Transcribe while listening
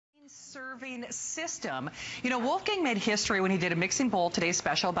serving system. You know, Wolfgang made history when he did a mixing bowl today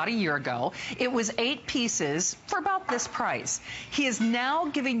special about a year ago. It was 8 pieces for about this price. He is now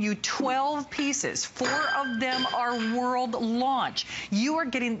giving you 12 pieces. 4 of them are world launch. You are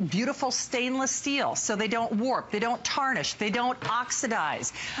getting beautiful stainless steel, so they don't warp, they don't tarnish, they don't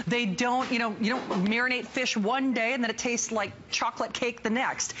oxidize. They don't, you don't marinate fish one day and then it tastes like chocolate cake the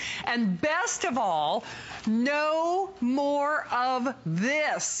next. And best of all, no more of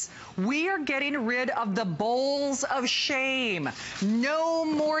this. We are getting rid of the bowls of shame. No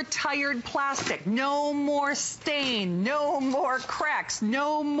more tired plastic. No more stain. No more cracks.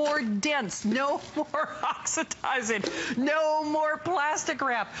 No more dents. No more oxidizing. No more plastic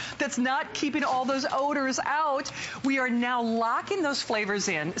wrap that's not keeping all those odors out. We are now locking those flavors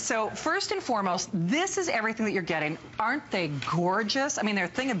in. So first and foremost, this is everything that you're getting. Aren't they gorgeous? I mean, they're a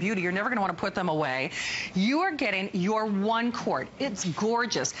thing of beauty. You're never going to want to put them away. You are getting your 1 quart. It's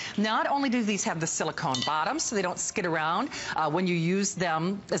gorgeous. Not only do these have the silicone bottoms so they don't skid around when you use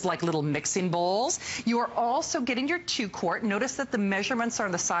them as like little mixing bowls, you are also getting your 2 quart. Notice that the measurements are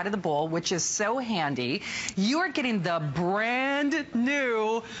on the side of the bowl, which is so handy. You are getting the brand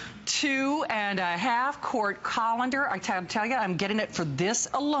new 2.5 quart colander. I tell you, I'm getting it for this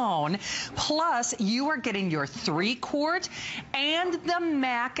alone. Plus, you are getting your 3 quart and the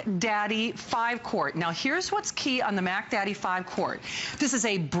Mac Daddy 5 quart. Now, here's what's key on the Mac Daddy 5 quart. This is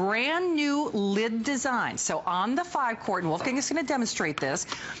a brand new lid design. So on the 5 quart, and Wolfgang is going to demonstrate this,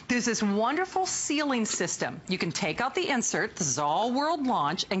 there's this wonderful sealing system. You can take out the insert. This is all world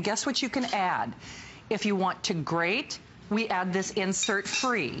launch. And guess what you can add? If you want to grate, we add this insert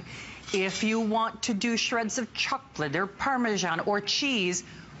free. If you want to do shreds of chocolate or Parmesan or cheese,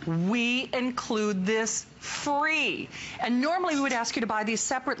 we include this free. And normally we would ask you to buy these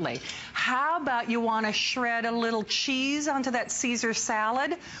separately. How about you want to shred a little cheese onto that Caesar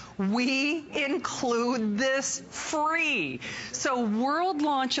salad? We include this free. So world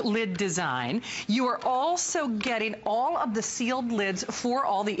launch lid design. You are also getting all of the sealed lids for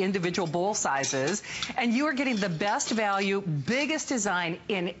all the individual bowl sizes. And you are getting the best value, biggest design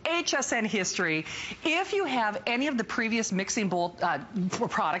in HSN history. If you have any of the previous mixing bowl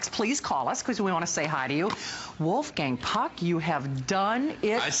products, please call us because we want to say hi to you. Wolfgang Puck, you have done it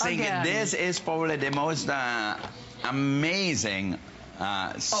again. I think this is probably the most amazing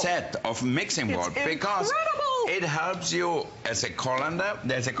set of mixing bowl because it helps you as a colander.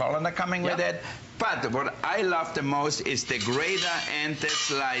 There's a colander coming with it. But what I love the most is the grater and the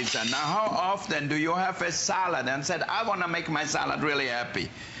slicer. Now, how often do you have a salad and said, I want to make my salad really happy?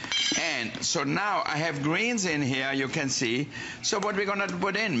 And so now I have greens in here, you can see. So what we're going to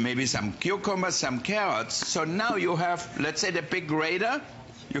put in? Maybe some cucumbers, some carrots. So now you have, let's say, the big grater.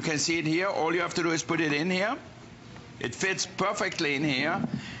 You can see it here. All you have to do is put it in here. It fits perfectly in here.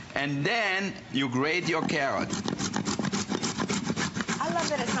 And then you grate your carrot. I love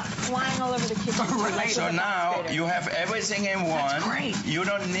that it's not flying all over the kitchen. Right. So now you have everything in one. That's great. You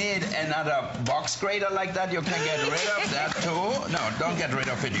don't need another box grater like that. You can get rid of that too. No, don't get rid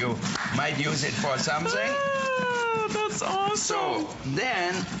of it. You might use it for something. Oh, that's awesome. So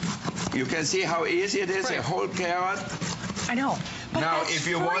then you can see how easy it is, a whole carrot. I know. Now, if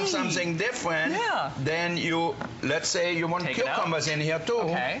you want something different, then you, let's say you want cucumbers in here too.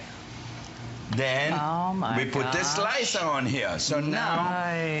 Okay. Then we put the slicer on here. So now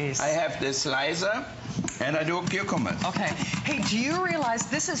I have the slicer and I do cucumbers. Okay. Hey, do you realize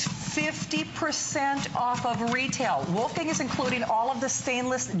this is 50% off of retail? Wolfgang is including all of the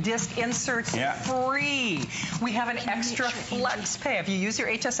stainless disc inserts free. We have an extra flex pay. If you use your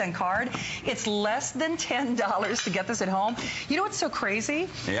HSN card, it's less than $10 to get this at home. You know what's so crazy?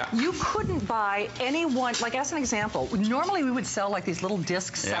 You couldn't buy any one, like as an example, normally we would sell like these little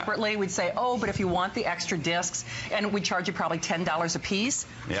discs separately. We'd say, oh, but if you want the extra discs, and we charge you probably $10 a piece,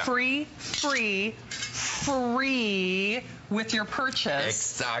 free with your purchase.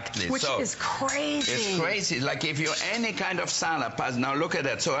 Exactly. Which is crazy. It's crazy. Like if you any kind of salad pass, now look at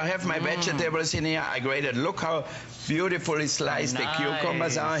that. So I have my vegetables in here. I grated. Look how beautifully sliced the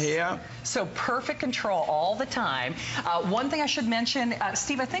cucumbers are here. So perfect control all the time. One thing I should mention,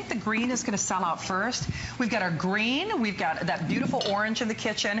 Steve, I think the green is going to sell out first. We've got our green. We've got that beautiful orange in the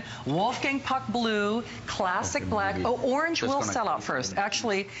kitchen. Wolfgang Puck blue, classic black. Oh, orange will sell out first.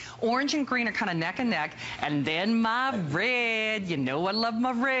 Actually, orange and green are kind of neck and neck. And then my red. You know I love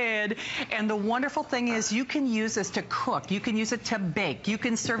my red. And the wonderful thing is you can use this to cook. You can use it to bake. You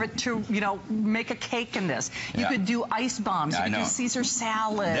can serve it to, make a cake in this. You could do ice bombs. You can do Caesar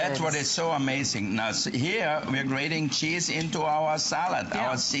salad. That's what is so amazing. Now here we're grating cheese into our salad,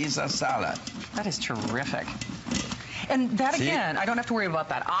 our Caesar salad. That is terrific. And that, again, I don't have to worry about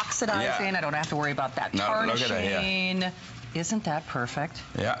that oxidizing. Yeah. I don't have to worry about that tarnishing. Look at that here. Isn't that perfect?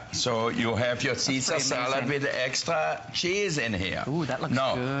 Yeah, so you have your Caesar salad with extra cheese in here. Ooh, that looks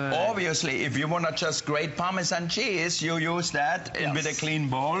good. Obviously, if you want to just grate Parmesan cheese, you use that with a clean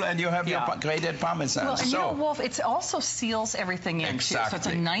bowl, and you have your grated Parmesan. Well, and you know, Wolf, it also seals everything in, too. So it's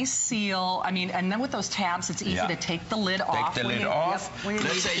a nice seal. I mean, and then with those tabs, it's easy to take the lid off. Take the lid off.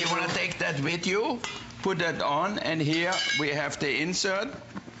 Let's say you want to take that with you, put that on, and here we have the insert.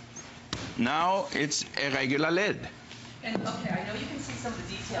 Now it's a regular lid. And, okay, I know you can see some of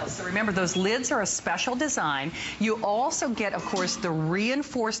the details. So remember, those lids are a special design. You also get, of course, the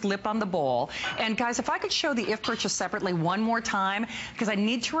reinforced lip on the bowl. And, guys, if I could show the if purchase separately one more time, because I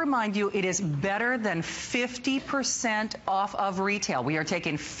need to remind you, it is better than 50% off of retail. We are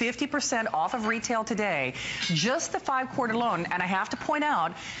taking 50% off of retail today, just the 5-quart alone. And I have to point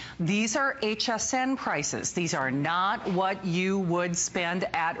out, these are HSN prices. These are not what you would spend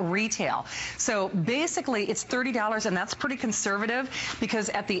at retail. So basically, it's $30, and that's pretty conservative, because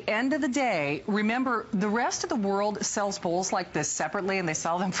at the end of the day, remember, the rest of the world sells bowls like this separately, and they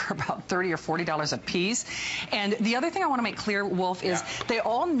sell them for about $30 or $40 a piece. And the other thing I want to make clear, Wolf, is they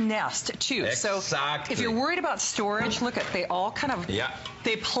all nest, too. Exactly. So if you're worried about storage, look at, they all kind of,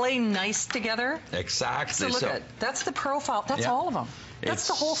 they play nice together. Exactly. So look at, that's the profile. That's all of them. That's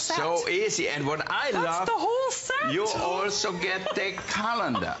the whole set. So easy. And what I love, that's the whole set. You also get the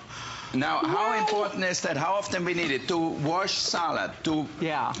calendar. Now, how important is that? How often we need it? To wash salad, to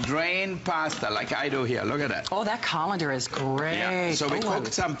drain pasta, like I do here. Look at that. Oh, that colander is great. Yeah. So we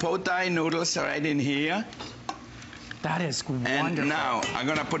cooked some pot thai noodles right in here. That is wonderful. And now, I'm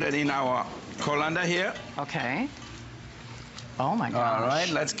going to put it in our colander here. Okay. Oh, my gosh. All right,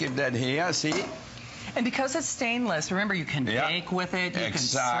 let's keep that here. See? And because it's stainless, remember, you can bake with it, you can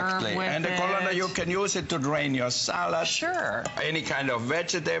serve with and the colander, you can use it to drain your salad. Sure. Any kind of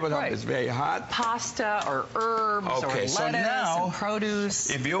vegetable. It's very hot. Pasta or herbs or lettuce and produce.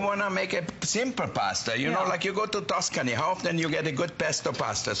 If you want to make a simple pasta, you know, like you go to Tuscany, how often you get a good pesto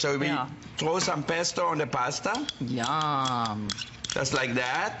pasta? So we throw some pesto on the pasta. Yum. Just like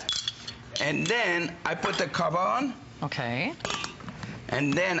that. And then I put the cover on. Okay.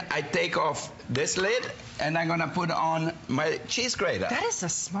 And then I take off this lid, and I'm going to put on my cheese grater. That is the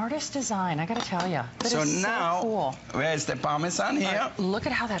smartest design, I got to tell you. That is now, so cool. Where's the Parmesan here? Look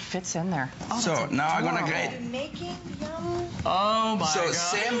at how that fits in there. Oh, so now I'm going to grate. Making yum. Oh, my God.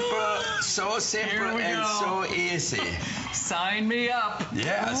 So simple and so easy. Sign me up.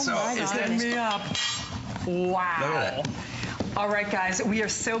 Yeah, sign me up. Wow. Look at that. All right, guys, we are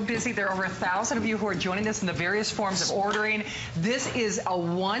so busy. There are over 1,000 of you who are joining us in the various forms of ordering. This is a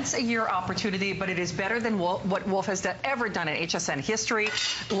once-a-year opportunity, but it is better than what Wolf has ever done in HSN history.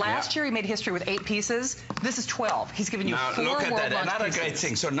 Last year, he made history with 8 pieces. This is 12. He's given you 4 look at that. Another pieces. great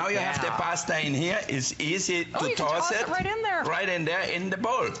thing. So now you have the pasta in here. It's easy to toss it right in there. Right in there in the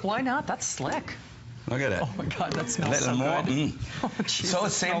bowl. Why not? That's slick. Look at that. Oh, my God, that smells so good. Oh, geez, so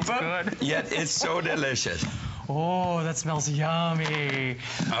simple, yet it's so delicious. Oh, that smells yummy.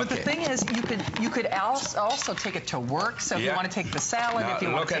 But the thing is, you could also take it to work. So if you want to take the salad, if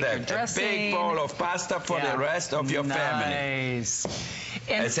you want to take your dressing. A big bowl of pasta for the rest of your family. Nice.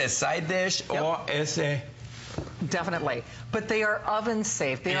 As a side dish or as a... Definitely. But they are oven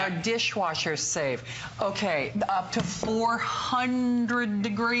safe. They are dishwasher safe. Okay, up to 400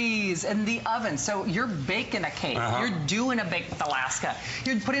 degrees in the oven. So you're baking a cake. You're doing a baked Alaska.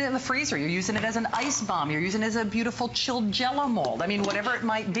 You're putting it in the freezer. You're using it as an ice bomb. You're using it as a beautiful chilled Jell-O mold. I mean, whatever it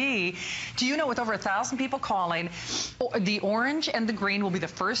might be. Do you know, with over 1,000 people calling, the orange and the green will be the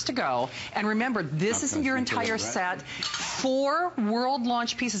first to go. And remember, this isn't your entire set. 4 world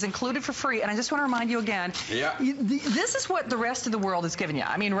launch pieces included for free. And I just want to remind you again, this is what the rest of the world is giving you.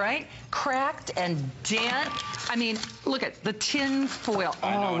 I mean, right? Cracked and dent. I mean, look at the tin foil.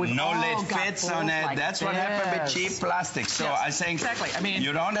 No lid fits on it. Like that's what happened with cheap plastic. So I think I mean,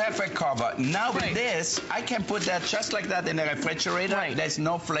 you don't have a cover. Now with this, I can put that just like that in the refrigerator. There's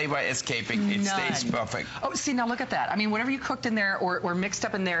no flavor escaping. It stays perfect. Oh, see, now look at that. I mean, whatever you cooked in there or mixed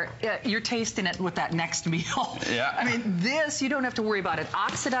up in there, you're tasting it with that next meal. I mean, this, you don't have to worry about it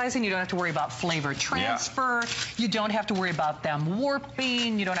oxidizing. You don't have to worry about flavor transfer. You don't have to worry about them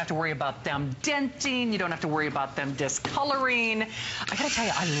warping. You don't have to worry about them denting. You don't have to worry about them discoloring. I gotta tell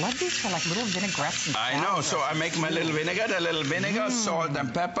you, I love these for like little vinaigrettes and I know, so I make my little vinegar, salt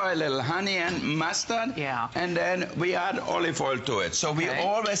and pepper, a little honey and mustard. And then we add olive oil to it. So we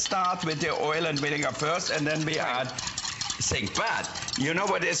always start with the oil and vinegar first, and then we add thing. But you know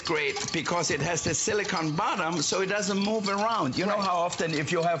what is great? Because it has the silicone bottom, so it doesn't move around. You know how often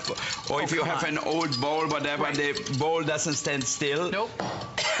if you have, or if you have an old bowl, whatever, the bowl doesn't stand still. Nope.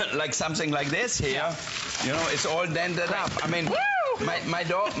 Like something like this here. You know, it's all dented up. I mean, my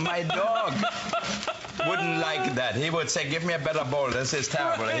dog wouldn't like that. He would say, give me a better bowl. This is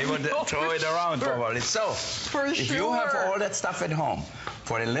terrible. He would throw it around probably. So, if you have all that stuff at home,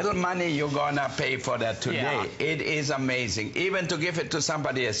 for a little money you're gonna pay for that today, it is amazing. Even to give it to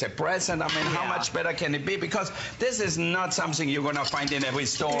somebody as a present, I mean, how much better can it be? Because this is not something you're gonna find in every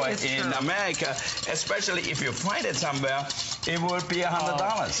store in America, especially if you find it somewhere, it would be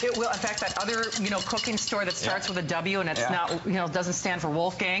 $100. It will. In fact, that other, cooking store that starts with a W and it's not, doesn't stand for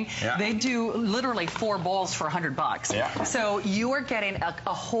Wolfgang, they do literally 4 bowls for $100. So you are getting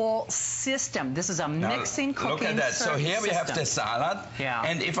a whole system. This is a mixing, cooking, look at that. So here we have the salad.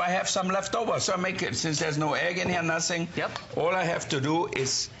 And if I have some left over, so I make it, since there's no egg in here, nothing, all I have to do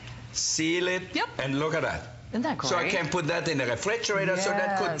is seal it, and look at that. Isn't that great? So I can put that in the refrigerator, so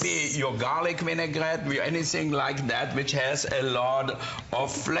that could be your garlic vinaigrette, anything like that, which has a lot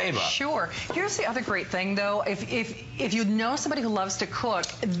of flavor. Sure. Here's the other great thing, though. If you know somebody who loves to cook,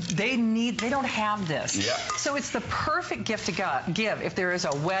 they don't have this. So it's the perfect gift to give. If there is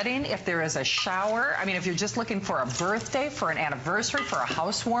a wedding, if there is a shower, I mean, if you're just looking for a birthday, for an anniversary, for a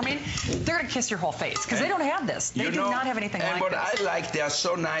housewarming, they're going to kiss your whole face, because they don't have this. They do not have anything like this. And what I like, they're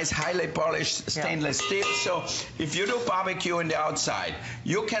so nice, highly polished stainless steel. So if you do barbecue in the outside,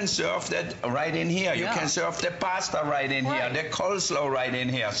 you can serve that right in here. You can serve the pasta right in here, the coleslaw right in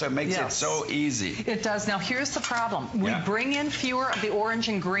here. So it makes it so easy. It does. Now, here's the problem. We bring in fewer of the orange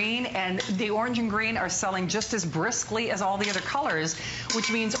and green, and the orange and green are selling just as briskly as all the other colors,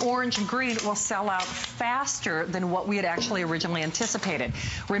 which means orange and green will sell out faster than what we had actually originally anticipated.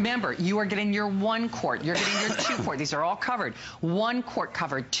 Remember, you are getting your 1 quart. You're getting your 2 quart. These are all covered. 1 quart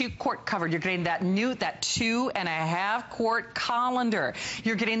covered, 2 quart covered. You're getting that 2.5 quart colander.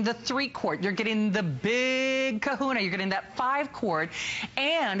 You're getting the 3 quart. You're getting the big kahuna. You're getting that 5 quart.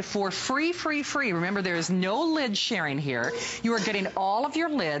 And for free, remember there is no lid sharing here. You are getting all of your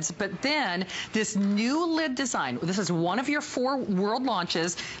lids, but then this new lid design, this is one of your 4 world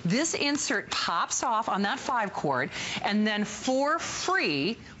launches. This insert pops off on that 5 quart, and then for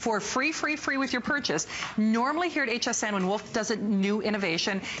free with your purchase. Normally here at HSN, when Wolf does a new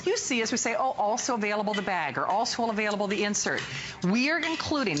innovation, you see us, we say, oh, also available the bag, or also available the insert. We are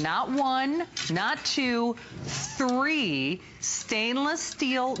including not 1, not 2, 3 stainless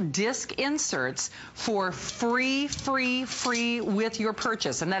steel disc inserts for free with your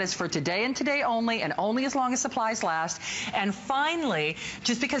purchase. And that is for today and today only, and only as long as supplies last. And finally,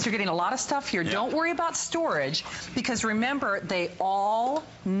 just because you're getting a lot of stuff here, don't worry about storage, because remember, they all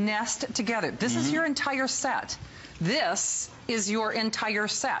nest together. This is your entire set. This is your entire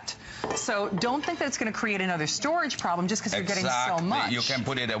set. So don't think that it's going to create another storage problem just because you're getting so much. You can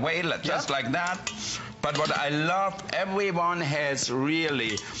put it away just like that. But what I love, everyone has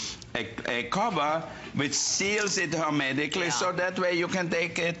really a cover which seals it hermetically, so that way you can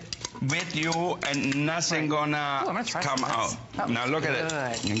take it with you and nothing gonna come out. Now look at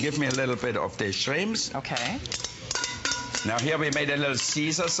it. And give me a little bit of the shrimps. Okay. Now here we made a little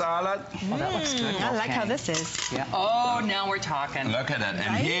Caesar salad. Oh, that looks good. I like how this is. Oh, now we're talking. Look at that.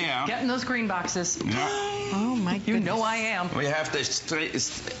 And here... Getting those green boxes. Oh, my goodness. You know I am. We have the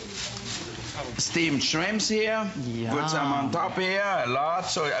steamed shrimps here. Put some on top here, a lot.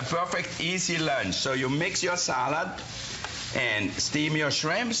 So a perfect, easy lunch. So you mix your salad and steam your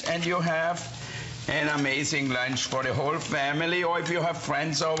shrimps, and you have an amazing lunch for the whole family. Or if you have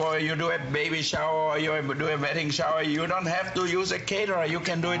friends over, or you do a baby shower, or you do a wedding shower, you don't have to use a caterer. You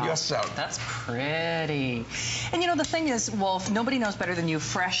can do it yourself. That's pretty. And you know, the thing is, Wolf, nobody knows better than you,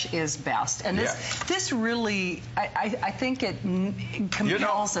 fresh is best. And this really, I think it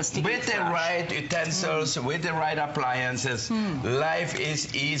compels us to eat with the right utensils, with the right appliances, life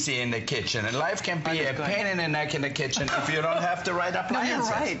is easy in the kitchen. And life can be a pain in the neck in the kitchen if you don't have the right appliances.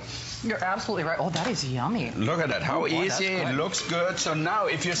 No, you're right. You're absolutely right. Oh, that is yummy. Look at that. How easy. It looks good. So now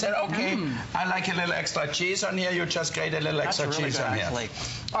if you said, okay, I like a little extra cheese on here, you just grate a little extra cheese on here.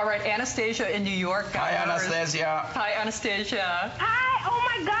 All right, Anastasia in New York. Hi, Anastasia. Hi, Anastasia. Hi. Oh,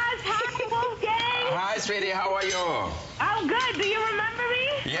 my gosh. Hi, Wolfgang. Hi, sweetie. How are you? I'm good. Do you remember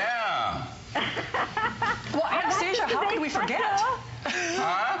me? Yeah. Well, Anastasia, how could we forget?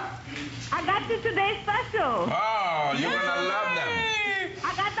 Huh? I got you today's special. Oh, you're going to love them.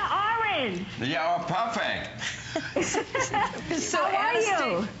 I got the orange. Yeah, perfect. So how are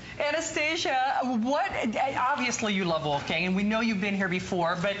you? Anastasia, obviously you love Wolfgang, and we know you've been here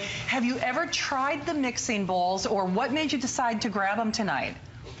before, but have you ever tried the mixing bowls, or what made you decide to grab them tonight?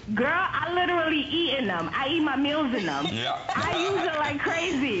 Girl, I literally eat in them. I eat my meals in them. Yeah. I use it like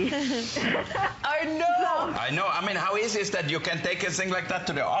crazy. I know. I know. I mean, how easy is that? You can take a thing like that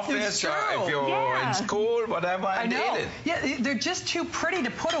to the office, or if you're in school, whatever, and eat it. Yeah, they're just too pretty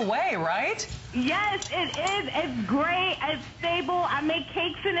to put away, right? Yes, it is. It's great. It's stable. I make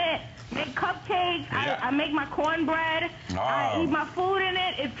cakes in it. Make cupcakes. Yeah. I make my cornbread. Oh. I eat my food in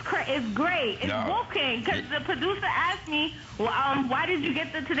it. It's great. It's Wolfgang, because the producer asked me, well, why did you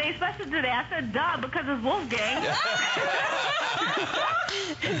get the Today Special today? I said, duh, because it's Wolfgang. That's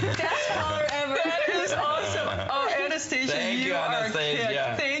forever. That is awesome. Oh, Anastasia, Thank you, are Anastasia. a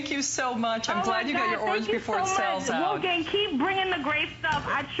kid. Thank you so much. I'm glad you got your orange before it sells out. Wolfgang, keep bringing the great stuff.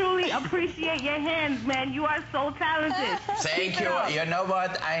 I truly appreciate your hands, man. You are so talented. Thank you. You know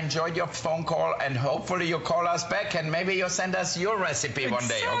what? I enjoyed your phone call, and hopefully you call us back, and maybe you'll send us your recipe one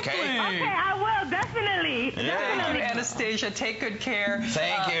day, okay? Okay, I will, definitely. Thank you, Anastasia. Take good care.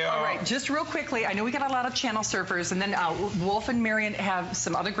 Thank you. All right, just real quickly, I know we got a lot of channel surfers, and then Wolf and Marion have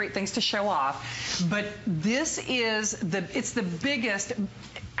some other great things to show off, but this is it's the biggest.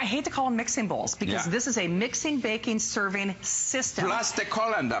 I hate to call them mixing bowls, because this is a mixing, baking, serving system. Plus the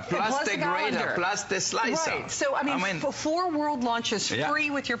colander, plus the grater, plus the slicer. Right. So, I mean 4 world launches free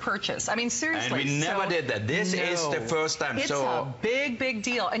with your purchase. I mean, seriously. And we never did that. This is the first time. It's a big, big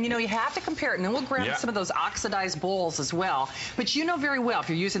deal. And, you know, you have to compare it. And then we'll grab some of those oxidized bowls as well. But you know very well, if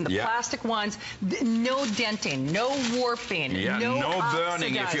you're using the plastic ones, no denting, no warping, no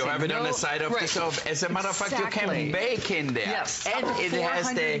burning if you have it on the side of the stove. As a matter of fact, you can bake in there. Yes. And it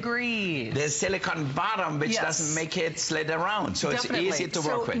has degrees. The silicone bottom, which doesn't make it slid around, so it's easy to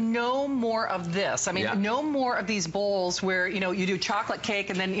work with. No more of this. I mean, no more of these bowls where, you know, you do chocolate cake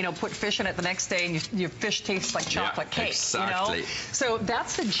and then, you know, put fish in it the next day and your fish tastes like chocolate cake. Exactly. You know? So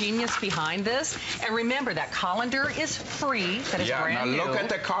that's the genius behind this. And remember, that colander is free. That is brand new. Now look at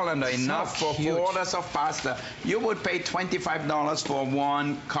the colander. Enough for 4 orders of pasta. You would pay $25 for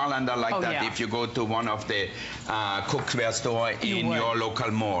one colander like that if you go to one of the cookware store in your local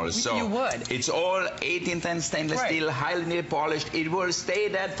mall. So you would. It's all 1810 stainless steel, highly polished. It will stay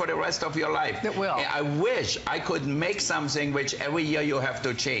that for the rest of your life. It will. I wish I could make something which every year you have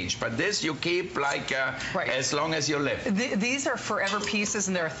to change, but this you keep like as long as you live. These are forever pieces,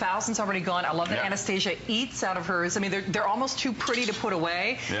 and there are thousands already gone. I love that Anastasia eats out of hers. I mean, they're almost too pretty to put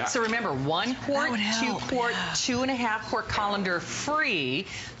away. So remember, 1 quart, 2 quart, 2.5 quart colander free.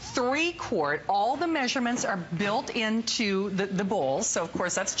 3 quart, all the measurements are built into the bowls, so of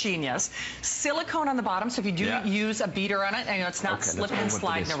course that's genius. Silicone on the bottom, so if you do use a beater on it, and it's not slipping and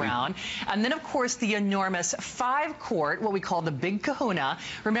sliding around. And then of course the enormous 5 quart, what we call the big kahuna.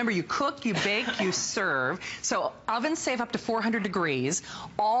 Remember, you cook, you bake, you serve. So oven safe up to 400 degrees.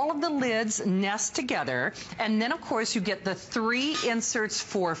 All of the lids nest together, and then of course you get the 3 inserts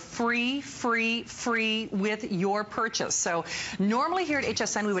for free with your purchase. So normally here at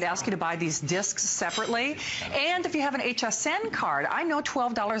HSN we would ask you to buy these discs separately. And if you have an HSN card, I know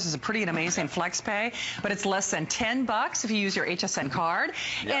 $12 is a pretty amazing flex pay, but it's less than $10 if you use your HSN card.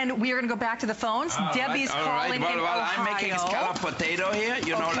 And we are going to go back to the phones. Debbie's calling in Ohio. I'm making scallop potato here,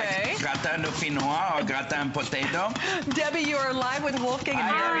 you know, like gratin dauphinois or gratin potato. Debbie, you are live with Wolfgang and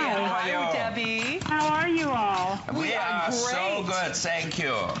Marion. Hi, Debbie. How are you all? We are great. So good, thank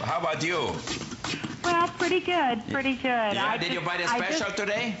you. How about you? Well, pretty good, pretty good. Yeah, did you buy the special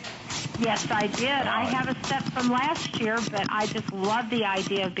today? Yes, I did. I have a set from last year, but I just love the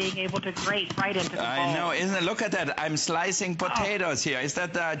idea of being able to grate right into the bowl. I know, isn't it? Look at that. I'm slicing potatoes here. Is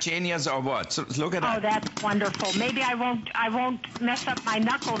that genius or what? So, look at that. Oh, that's wonderful. Maybe I won't mess up my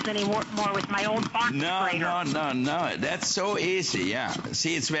knuckles anymore with my old box grater. No. That's so easy, yeah.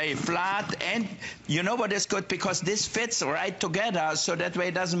 See, it's very flat, and you know what is good? Because this fits right together, so that way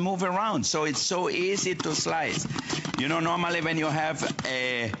it doesn't move around. So it's so easy to slice. You know, normally when you have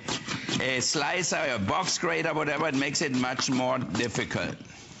a slicer, a box grater, whatever, it makes it much more difficult.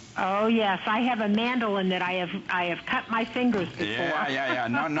 Oh yes, I have a mandolin that I have cut my fingers before. Yeah.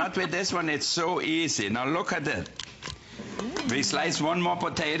 No, not with this one. It's so easy. Now look at it. We slice one more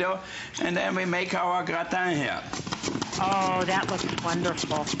potato, and then we make our gratin here. Oh, that looks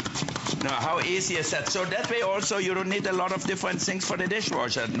wonderful. Now, how easy is that? So that way also you don't need a lot of different things for the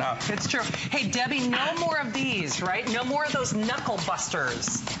dishwasher. No. It's true. Hey, Debbie, no more of these, right? No more of those knuckle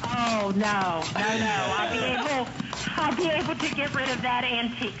busters. Oh, no. I'll be able to get rid of that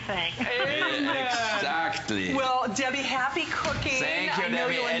antique thing. Exactly. Well, Debbie, happy cooking. Thank you, I know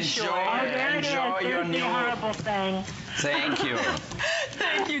Debbie. You'll enjoy enjoy your new horrible thing. Thank you.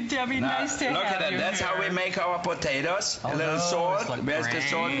 Thank you, Debbie. Now, nice to look have at that. you That's here. how we make our potatoes. A little salt. Where's the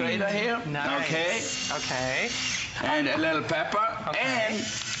salt grater here? Nice. Okay. And a little pepper. Okay. And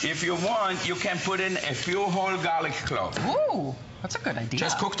if you want, you can put in a few whole garlic cloves. Ooh, that's a good idea.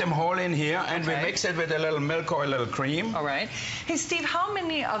 Just cook them whole in here, and we mix it with a little milk or a little cream. All right. Hey, Steve, how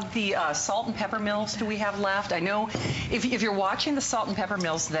many of the salt and pepper mills do we have left? I know if you're watching the salt and pepper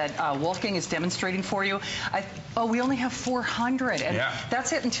mills that Wolfgang is demonstrating for you, we only have 400, and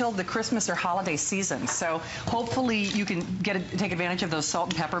that's it until the Christmas or holiday season. So hopefully you can take advantage of those salt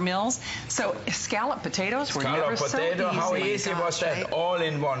and pepper mills. So scallop potatoes were never so easy. How easy was that? Right? All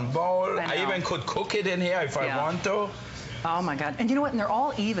in one bowl. I even could cook it in here if I want to. Oh my God. And you know what? And they're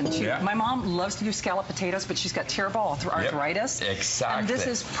all even too. Yeah. My mom loves to do scallop potatoes, but she's got terrible arthritis. Exactly. And this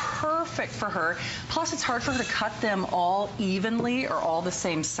is perfect for her. Plus, it's hard for her to cut them all evenly or all the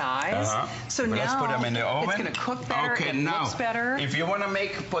same size. So now let's put them in the oven. It's going to cook better. Okay, it now, looks better. If you want to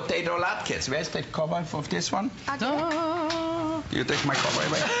make potato latkes, where's the cover of this one? You take my cover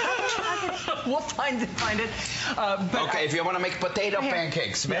away. We'll find it. Okay, if you want to make potato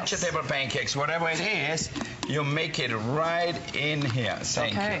pancakes, vegetable pancakes, whatever it is, you make it right in here.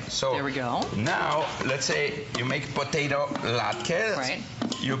 Thank you. So there we go. Now, let's say you make potato latkes. Right.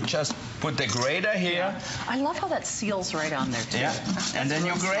 You just put the grater here. I love how that seals right on there, too. Yeah. And then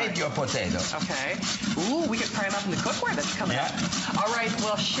you grate your potatoes. Okay. Ooh, we could fry them up in the cookware that's coming up. All right.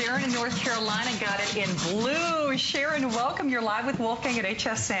 Well, Sharon in North Carolina got it in blue. Sharon, welcome. You're live with Wolfgang at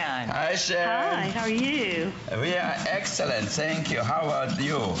HSN. Hi, Sharon. Hi, how are you? We are excellent. Thank you. How about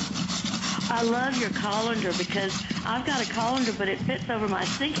you? I love your colander because I've got a colander, but it fits over my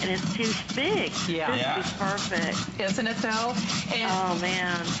sink and it's too big. Yeah. This is perfect. Isn't it, though? Oh,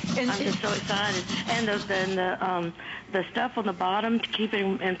 man. I'm just so excited. And the stuff on the bottom to keep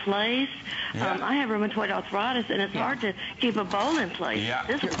it in place. I have rheumatoid arthritis, and it's hard to keep a bowl in place.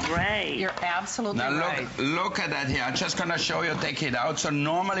 This is great. You're absolutely right. Now, look at that here. I'm just going to show you, take it out. So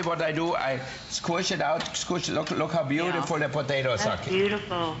normally what I do, I squish it out, Look how beautiful the potatoes are. That's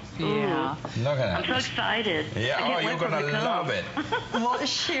beautiful. Yeah. Look at that. I'm so excited. Yeah, you're going to love it. Well,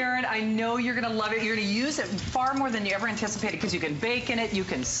 Sharon, I know you're going to love it. You're going to use it far more than you ever anticipated because you can bake in it, you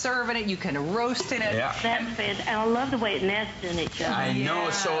can serve in it, you can roast in it. Yeah. That's fantastic. And I love the way it nests in each other. I know.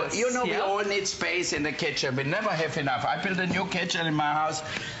 So, we all need space in the kitchen. We never have enough. I built a new kitchen in my house.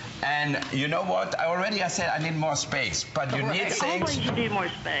 And you know what? I said I need more space, but you need things. Always you need more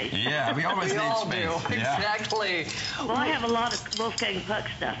space. Yeah, we always need space. Do. Yeah. Exactly. Well, I have a lot of Wolfgang Puck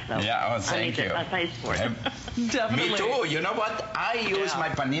stuff, so thank you. I pay for it. Definitely. Me too. You know what? I use my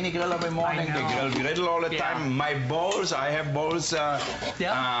panini grill every morning. The grill all the time. My bowls, I have bowls.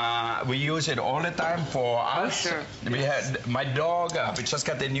 We use it all the time for us. Sure. We had my dog. We just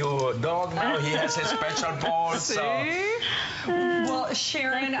got a new dog now. He has his special bowls. See? Well,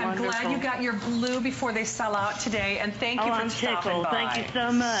 Sharon, I'm glad you got your blue before they sell out today, and thank you for stopping by. Thank you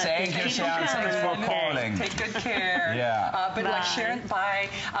so much. Thank you, Sharon. Thanks for calling. Take good care. But like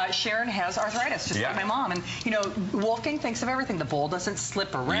Sharon has arthritis, just like my mom. And, Wolfgang thinks of everything. The bowl doesn't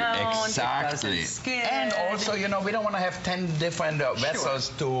slip around. Exactly. It doesn't skid. And also, we don't want to have 10 different vessels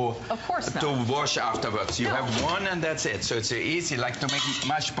to wash afterwards. You have one, and that's it. So it's easy, like to make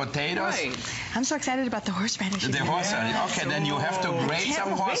mashed potatoes. Right. I'm so excited about the horseradish. The horseradish. Okay, then you have to grate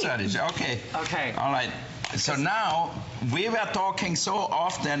some horseradish. Okay. All right. So now, we were talking so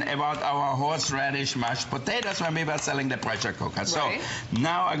often about our horseradish mashed potatoes when we were selling the pressure cooker. So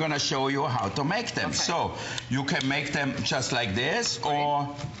now I'm going to show you how to make them. So you can make them just like this, or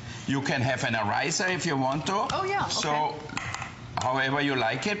you can have an ricer if you want to. Oh, yeah. So however you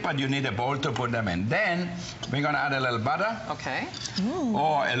like it, but you need a bowl to put them in. Then we're going to add a little butter. Okay.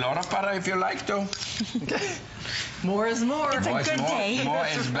 Or a lot of butter if you like to. More is more. It's a good day. More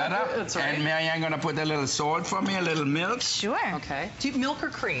is better. That's right. And Mary, I'm going to put a little salt for me, a little milk. Sure. Okay. Do you milk or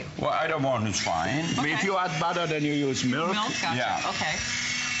cream? Well, either one is fine. If you add butter, then you use milk. Milk, gotcha. Yeah. Okay.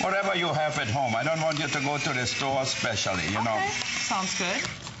 Whatever you have at home. I don't want you to go to the store especially, know. Sounds good.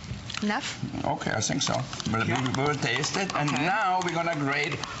 Enough? Okay, I think so. We will taste it. And now we're going to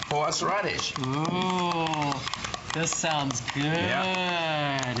grate horseradish. Ooh. This sounds good.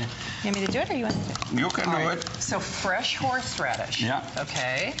 You want me to do it, or you want to do it? You can do it. So fresh horseradish. Yeah.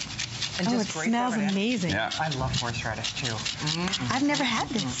 Okay. And Oh, it just grate smells that in. amazing. Yeah. I love horseradish too. I've never had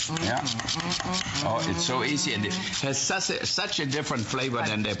this. Yeah. Oh, it's so easy, and it has such a different flavor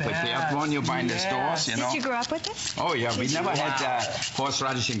than the prepared one you buy in the stores, you know. Did you grow up with this? Oh, yeah, we never had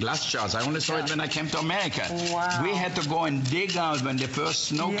horseradish in glass jars. I only saw it when I came to America. Wow. We had to go and dig out when the first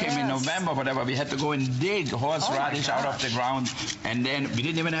snow came in November, whatever. We had to go and dig horseradish out of the ground, and then we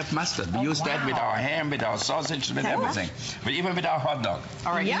didn't even have mustard. We used that with our ham, with our sausage, with everything. But even with our hot dog.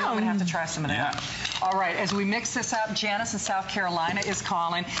 All right, you know I'm going to have to try some of that. Yeah. All right, as we mix this up, Janice in South Carolina is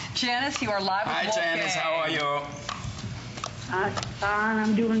calling. Janice, you are live with Wolfgang. Hi, Janice. How are you? Fine.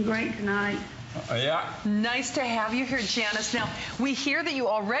 I'm doing great tonight. Yeah. Nice to have you here, Janice. Now, we hear that you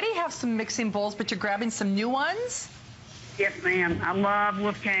already have some mixing bowls, but you're grabbing some new ones? Yes, ma'am. I love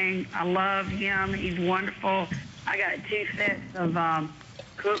Wolfgang. I love him. He's wonderful. I got 2 sets of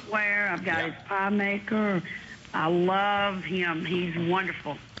cookware. I've got his pie maker. I love him. He's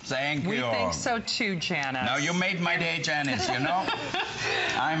wonderful. Thank you. We think so too, Janice. Now, you made my day, Janice, you know?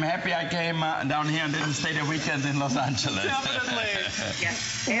 I'm happy I came down here and didn't stay the weekend in Los Angeles. Definitely.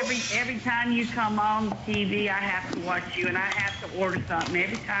 Yes. Every time you come on TV, I have to watch you, and I have to order something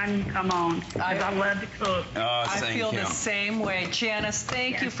every time you come on, because I love to cook. Oh, I thank feel you. the same way. Janice,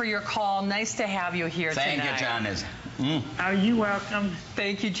 thank you for your call. Nice to have you here tonight. Thank you, Janice. Oh, you're welcome.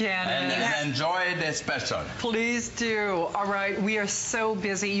 Thank you, Janice. And enjoy the special. Please do. All right, we are so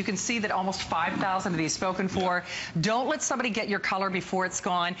busy. You can see that almost 5,000 of these spoken for. Don't let somebody get your color before it's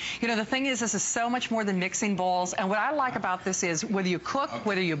gone. You know, the thing is, this is so much more than mixing bowls. And what I like about this is whether you cook,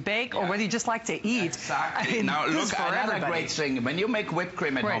 whether you bake, or whether you just like to eat. Exactly. I mean, now, this is look, for another everybody. great thing. When you make whipped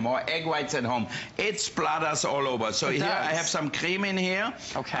cream at home or egg whites at home, it splatters all over. So here I have some cream in here.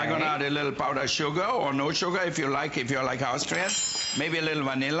 Okay. I'm going to add a little powdered sugar or no sugar if you like, Austrian. Maybe a little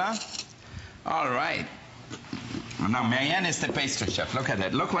vanilla. All right. Now, Marianne is the pastry chef. Look at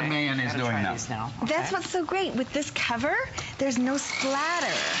that. Look what Marianne is doing now. That's what's so great. With this cover, there's no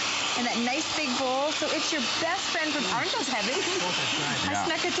splatter. And that nice big bowl, so it's your best friend from... Aren't those heavy? I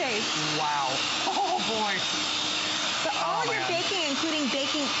snuck a taste. Wow. Oh, boy. But all your baking, including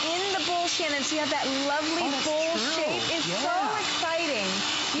baking in the bowl, Shannon, so you have that lovely bowl shape, is so exciting.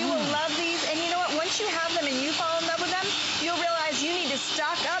 You will love these. And you know what? Once you have them and you fall in love with them, you'll realize you need to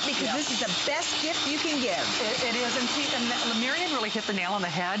stock up because this is the best gift you can give. It is. And Marianne really hit the nail on the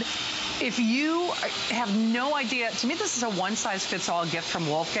head. If you have no idea, to me this is a one-size-fits-all gift from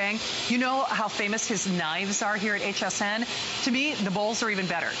Wolfgang. You know how famous his knives are here at HSN? To me, the bowls are even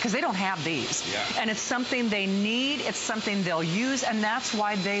better because they don't have these. And it's something they need, it's something they'll use, and that's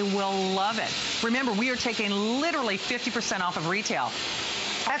why they will love it. Remember, we are taking literally 50% off of retail.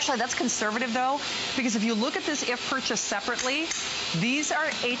 Actually, that's conservative, though, because if you look at this if purchased separately, these are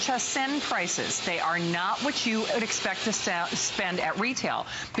HSN prices. They are not what you would expect to spend at retail.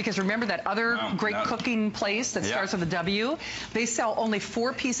 Because remember that other great cooking place that starts with a W? They sell only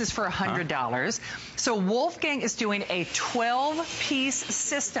 4 pieces for $100. So Wolfgang is doing a 12-piece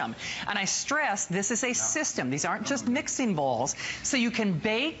system. And I stress, this is a system. These aren't just mixing bowls. So you can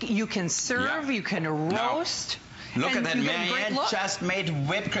bake, you can serve, you can roast. Look at that. Marianne just made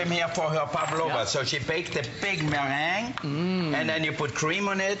whipped cream here for her pavlova. So she baked a big meringue, and then you put cream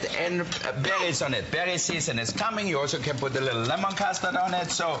on it and berries on it. Berry season is coming. You also can put a little lemon custard on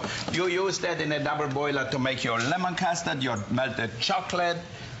it. So you use that in a double boiler to make your lemon custard, your melted chocolate.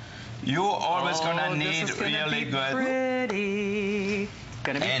 You always gonna need really good. Pretty.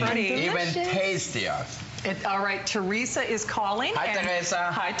 Gonna be and pretty. Even tastier. All right, Teresa is calling. Hi,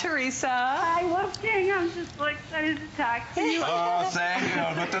 Teresa. Hi, Teresa. Hi, Wolfgang. I'm just so excited to talk to you. Oh, thank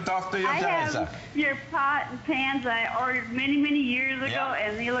you. Good to talk to you, Teresa. I have your pot and pans I ordered many, many years ago,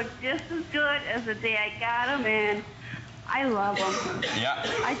 and they look just as good as the day I got them, and I love them. Yeah.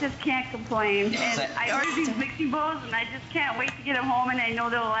 I just can't complain. And I ordered these mixing bowls, and I just can't wait to get them home, and I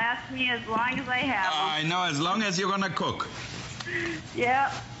know they'll last me as long as I have them. I know, as long as you're going to cook.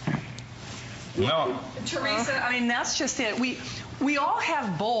 Yeah. No. Teresa, I mean, that's just it. We all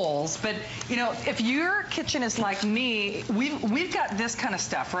have bowls, but, you know, if your kitchen is like me, we've got this kind of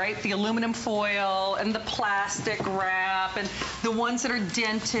stuff, right? The aluminum foil and the plastic wrap and the ones that are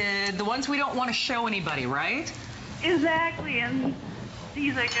dented, the ones we don't want to show anybody, right? Exactly, and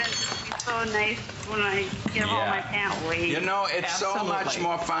these are going to be so nice when I get them home. I can't wait. You know, it's so much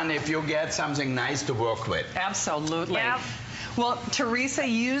more fun if you get something nice to work with. Absolutely. Yep. Well, Teresa,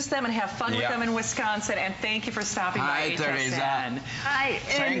 use them and have fun with them in Wisconsin, and thank you for stopping by HSN. Teresa. Hi,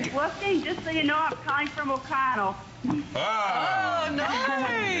 and Wolfgang, just so you know, I'm calling from O'Connell. Oh,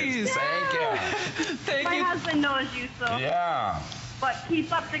 nice. Thank you. Thank My you. husband knows you, so. Yeah. But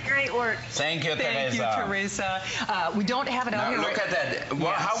keep up the great work. Thank you, Thank Teresa. you, Teresa. We don't have it out here. Look at that.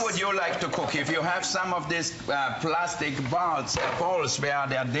 Well, Yes. how would you like to cook? If you have some of these plastic bowls where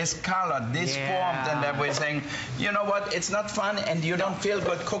they're discolored, disformed, and everything, you know what? It's not fun, and you don't feel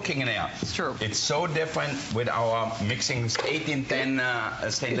good cooking in there. It's true. It's so different with our mixing 1810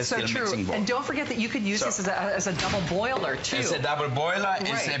 stainless steel mixing bowl. And don't forget that you could use this as a double boiler too. It's a double boiler. Right.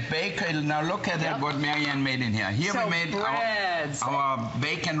 It's a bacon. Now look at that, what Marianne made in here. Here we made our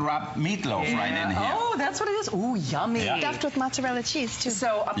bacon wrapped meatloaf right in here. Oh, that's what it is. Ooh, yummy. Yeah. Stuffed with mozzarella cheese, too.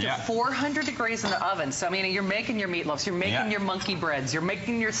 So up to 400 degrees in the oven. So, I mean, you're making your meatloafs, you're making your monkey breads, you're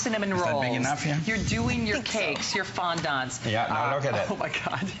making your cinnamon rolls. Is that big enough here? You're doing your cakes, your fondants. Yeah, now look at it. Oh, my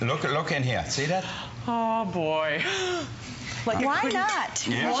God. Look in here. See that? Oh, boy. Like Why not?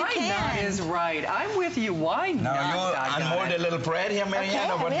 Yeah. Why not is right. I'm with you. Why not? Now you unmold a little bread here, Marianne,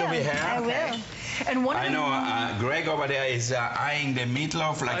 or what do we have? I will. And one I know Greg over there is eyeing the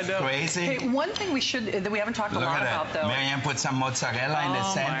meatloaf like crazy. Hey, one thing that we haven't talked a lot about, though. Marianne put some mozzarella in the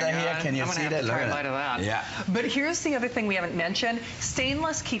center here. Can you see that? Look at that. Yeah. But here's the other thing we haven't mentioned.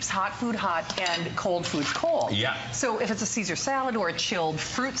 Stainless keeps hot food hot and cold food cold. Yeah. So if it's a Caesar salad or a chilled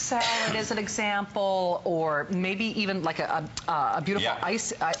fruit salad as an example, or maybe even like a beautiful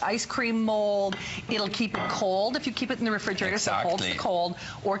ice cream mold, it'll keep it cold if you keep it in the refrigerator, so it holds the cold,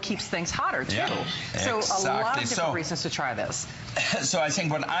 or keeps things hotter too. Yeah. So a lot of different reasons to try this. So I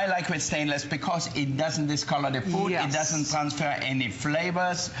think what I like with stainless, because it doesn't discolor the food, it doesn't transfer any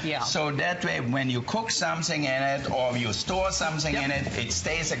flavors. Yeah. So that way, when you cook something in it or you store something in it, it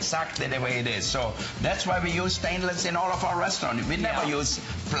stays exactly the way it is. So that's why we use stainless in all of our restaurants. We never use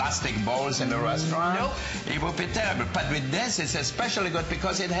plastic bowls in the restaurant. Nope. It would be terrible. But with this, it's especially good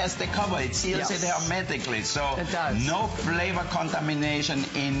because it has the cover. It seals it hermetically. So it does. No flavor contamination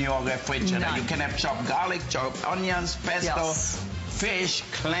in your refrigerator. None. You can have chopped garlic, chopped onions, pesto, fish,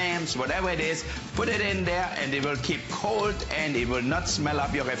 clams, whatever it is, put it in there and it will keep cold and it will not smell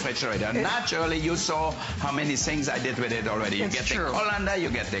up your refrigerator. Naturally, you saw how many things I did with it already. You get the colander, you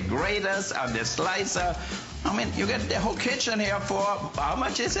get the graters, the slicer. I mean, you get the whole kitchen here for, how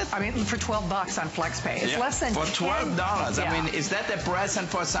much is it? I mean, for $12 on FlexPay. It's less than for $12. Yeah. I mean, is that a present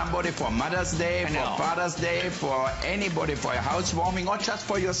for somebody for Mother's Day, for Father's Day, for anybody, for a housewarming, or just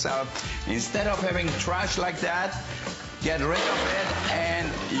for yourself? Instead of having trash like that, get rid of it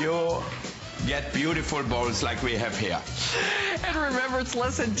and you get beautiful bowls like we have here. And remember, it's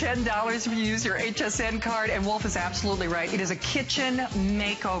less than $10 if you use your HSN card. And Wolf is absolutely right. It is a kitchen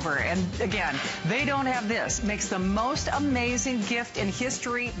makeover. And again, they don't have this. Makes the most amazing gift in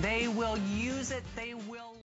history. They will use it. They will.